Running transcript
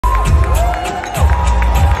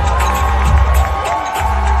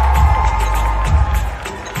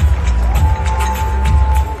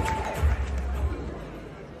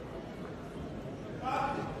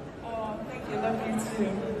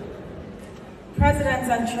President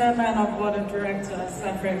and Chairman of Board of Directors,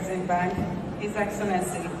 Wknd Bank, His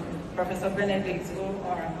Excellency, Professor Benedict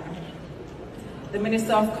O. the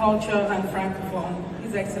Minister of Culture and Francophone,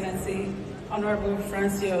 His Excellency, Honorable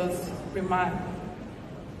Francios Rimar,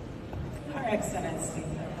 Her Excellency,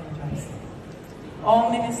 all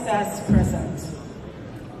ministers present,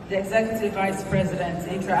 the Executive Vice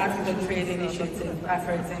President, Intra-Africa Trade Initiative,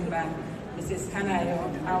 Wknd Bank, Mrs.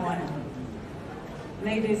 Kanayo Awan.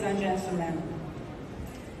 Ladies and gentlemen,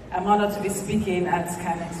 I'm honored to be speaking at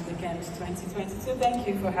Canex Wknd 2022. Thank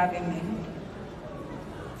you for having me.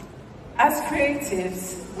 As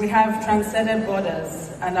creatives, we have transcended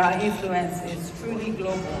borders and our influence is truly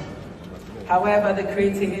global. However, the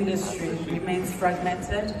creative industry remains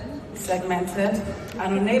fragmented, segmented,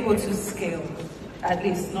 and unable to scale, at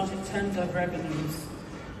least not in terms of revenues.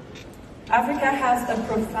 Africa has a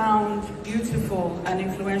profound, beautiful, and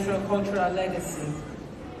influential cultural legacy.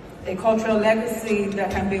 A cultural legacy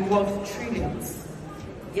that can be worth trillions.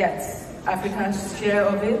 Yet, Africa's share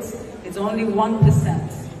of it is only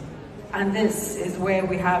 1%. And this is where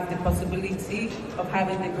we have the possibility of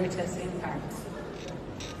having the greatest impact.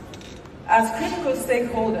 As critical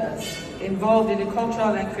stakeholders involved in the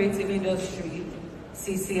cultural and creative industry,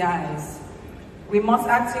 CCIs, we must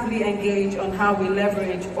actively engage on how we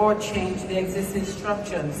leverage or change the existing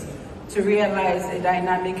structures to realize a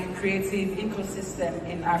dynamic creative ecosystem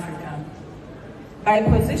in Africa. By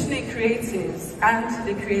positioning creatives and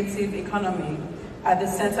the creative economy at the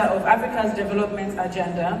center of Africa's development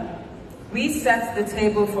agenda, we set the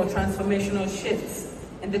table for transformational shifts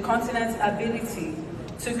in the continent's ability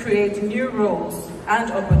to create new roles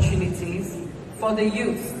and opportunities for the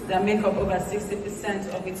youth that make up over 60%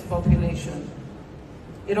 of its population.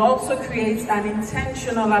 It also creates an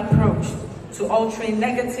intentional approach to altering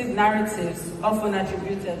negative narratives often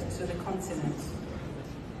attributed to the continent.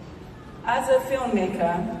 As a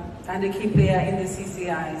filmmaker and a key player in the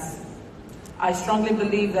CCIs, I strongly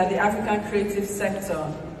believe that the African creative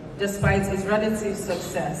sector, despite its relative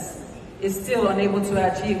success, is still unable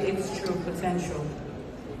to achieve its true potential.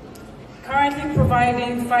 Currently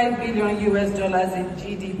providing $5 billion in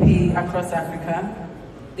GDP across Africa,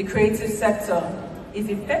 the creative sector, if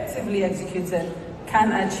effectively executed,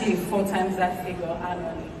 can achieve 4 times that figure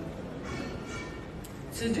annually.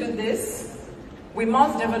 To do this, we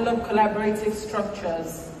must develop collaborative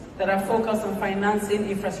structures that are focused on financing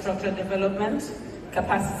infrastructure development,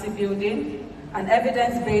 capacity building, and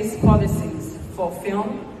evidence-based policies for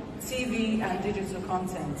film, TV, and digital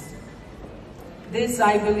content. This,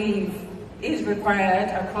 I believe, is required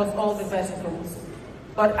across all the verticals,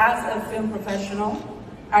 but as a film professional,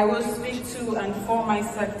 I will speak to and for my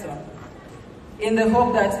sector in the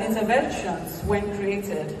hope that interventions, when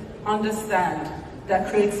created, understand that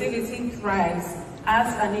creativity thrives as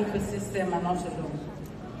an ecosystem and not alone.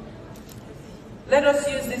 Let us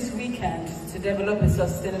use this weekend to develop a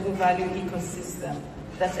sustainable value ecosystem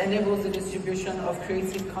that enables the distribution of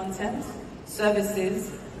creative content,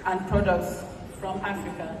 services, and products from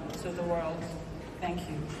Africa to the world. Thank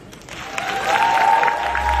you.